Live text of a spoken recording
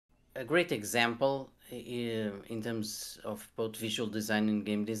a great example in terms of both visual design and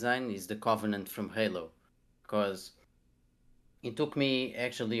game design is the Covenant from Halo, because it took me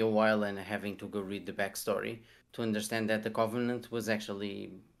actually a while and having to go read the backstory to understand that the Covenant was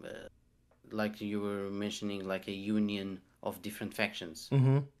actually, like you were mentioning, like a union of different factions.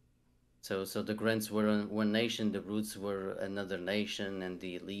 Mm-hmm. So the Grunts were one nation, the Brutes were another nation, and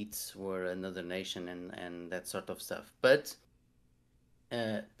the Elites were another nation, and that sort of stuff. But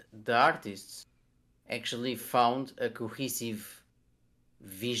uh, the artists actually found a cohesive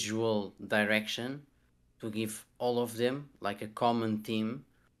visual direction to give all of them like a common theme,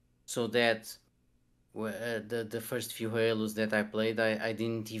 so that the first few Halos that I played, I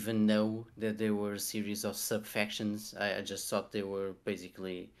didn't even know that there were a series of sub factions. I just thought they were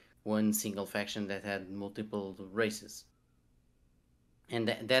basically one single faction that had multiple races,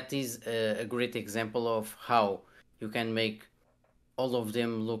 and that is a great example of how you can make all of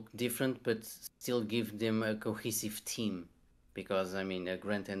them look different but still give them a cohesive theme, because I mean a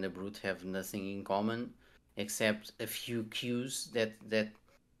Grunt and a Brute have nothing in common except a few cues that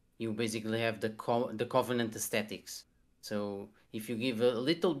you basically have the Covenant aesthetics. So if you give a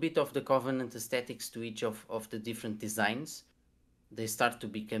little bit of the Covenant aesthetics to each of the different designs, they start to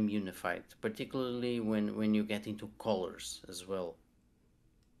become unified, particularly when you get into colors as well,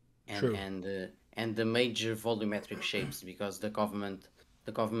 and True. and uh, and the major volumetric shapes, because the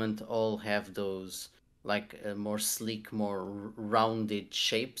government all have those like more sleek, more rounded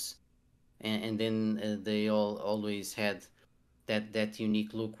shapes, and then they all always had that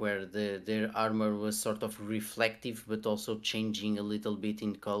unique look where their armor was sort of reflective but also changing a little bit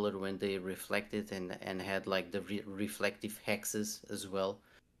in color when they reflected, and had like the reflective hexes as well.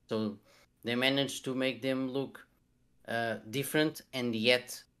 So they managed to make them look different and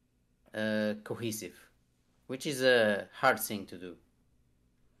yet cohesive, which is a hard thing to do.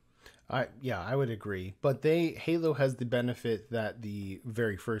 I would agree. But Halo has the benefit that the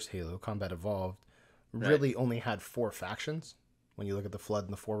very first Halo, Combat Evolved, Right. really only had four factions. When you look at the Flood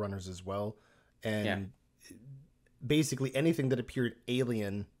and the Forerunners as well, Yeah. and basically anything that appeared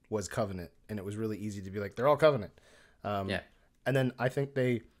alien was Covenant, and it was really easy to be like they're all Covenant. Yeah. And then I think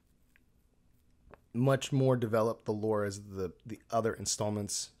they much more developed the lore as the other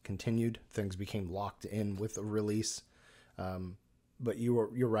installments continued. Things became locked in with the release. But you're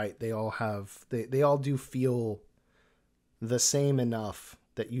right. They all have they all do feel the same enough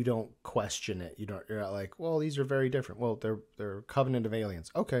that you don't question it. You're not like, well, these are very different. Well, they're Covenant of Aliens.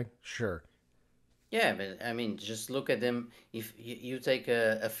 Okay, sure. Yeah, but I mean, just look at them. If you take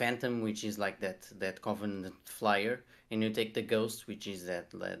a Phantom, which is like that Covenant flyer, and you take the Ghost, which is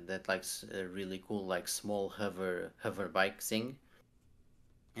that like really cool like small hover bike thing,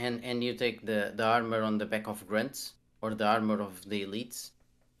 and you take the armor on the back of Grunts or the armor of the Elites,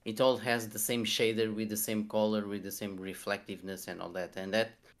 it all has the same shader with the same color with the same reflectiveness and all that, and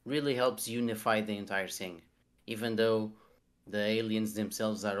that really helps unify the entire thing, even though the aliens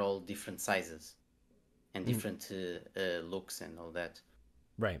themselves are all different sizes and Mm, different looks and all that.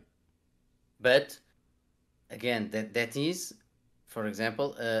 right. But again, that is, for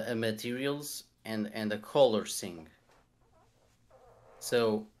example, a materials and a color thing.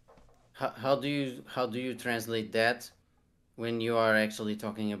 So how do you translate that when you are actually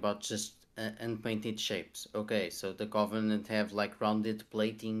talking about just unpainted shapes? Okay, so the Covenant have like rounded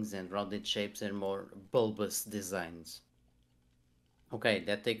platings and rounded shapes and more bulbous designs. Okay,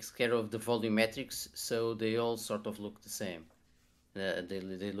 that takes care of the volumetrics, so they all sort of look the same.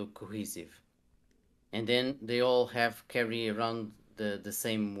 They look cohesive, and then they all have carry around the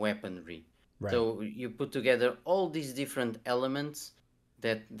same weaponry. Right. So you put together all these different elements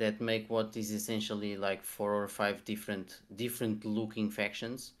that make what is essentially like four or five different looking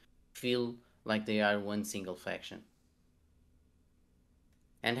factions feel like they are one single faction.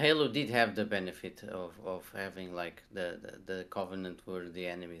 And Halo did have the benefit of having like the Covenant were the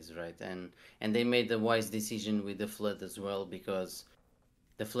enemies, right? And they made the wise decision with the Flood as well, because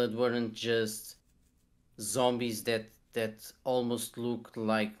the Flood weren't just zombies that almost looked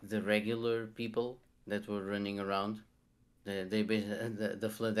like the regular people that were running around.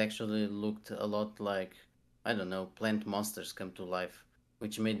 The Flood actually looked a lot like, I don't know, plant monsters come to life,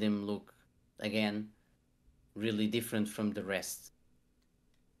 which made them look again really different from the rest.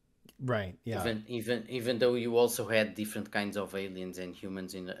 Right. Yeah. Even though you also had different kinds of aliens and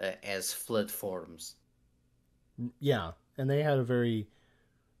humans in as Flood forms. Yeah. And they had a very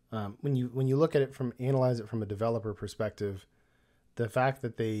when you look at it from analyze it from a developer perspective, the fact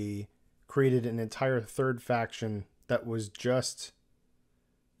that they created an entire third faction that was just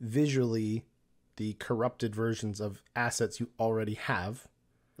visually the corrupted versions of assets you already have,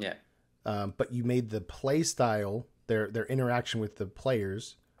 Yeah, but you made the play style, their interaction with the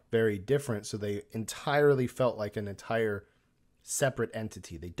players, very different. So they entirely felt like an entire separate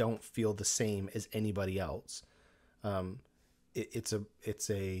entity. They don't feel the same as anybody else. It's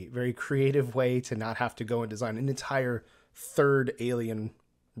a very creative way to not have to go and design an entire third alien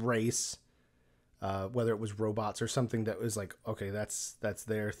race, whether it was robots or something that was like, okay, that's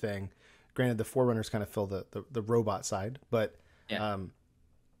their thing. Granted, the Forerunners kind of fill the robot side, but Yeah.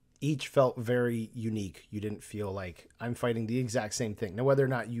 each felt very unique. You didn't feel like I'm fighting the exact same thing. Now, whether or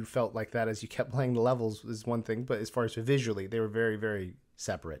not you felt like that as you kept playing the levels is one thing, but as far as visually, they were very, very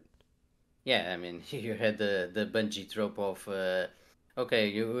separate. Yeah, I mean, you had the bungee trope of, okay,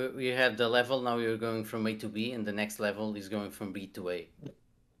 you have the level, now you're going from A to B, and the next level is going from B to A.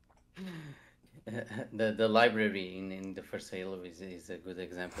 The library in the first Halo is a good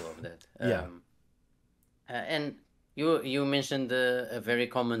example of that. Yeah. And you mentioned a very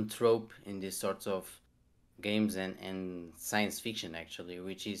common trope in these sorts of games and science fiction actually,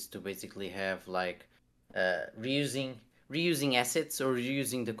 which is to basically have like reusing assets or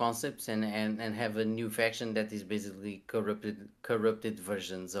reusing the concepts and have a new faction that is basically corrupted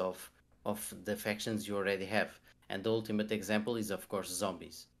versions of the factions you already have. And the ultimate example is of course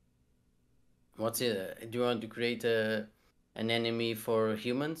zombies. What's it? Do you want to create an enemy for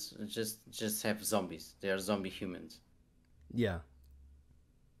humans? Just have zombies. They are zombie humans. Yeah.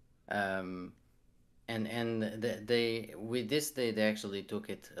 Um, and they with this they actually took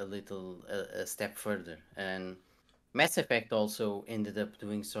it a little a step further. And Mass Effect also ended up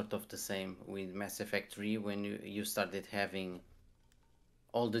doing sort of the same with Mass Effect 3 when you started having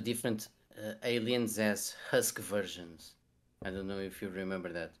all the different aliens as husk versions. I don't know if you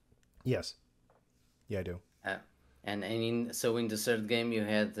remember that. Yes. Yeah, I do. Uh, and in the third game you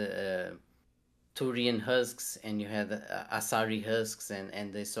had Turian husks and you had Asari husks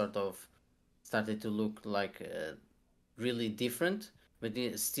and they sort of started to look like really different, but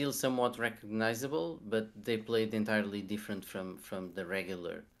still somewhat recognizable. But they played entirely different from the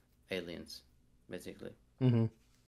regular aliens, basically.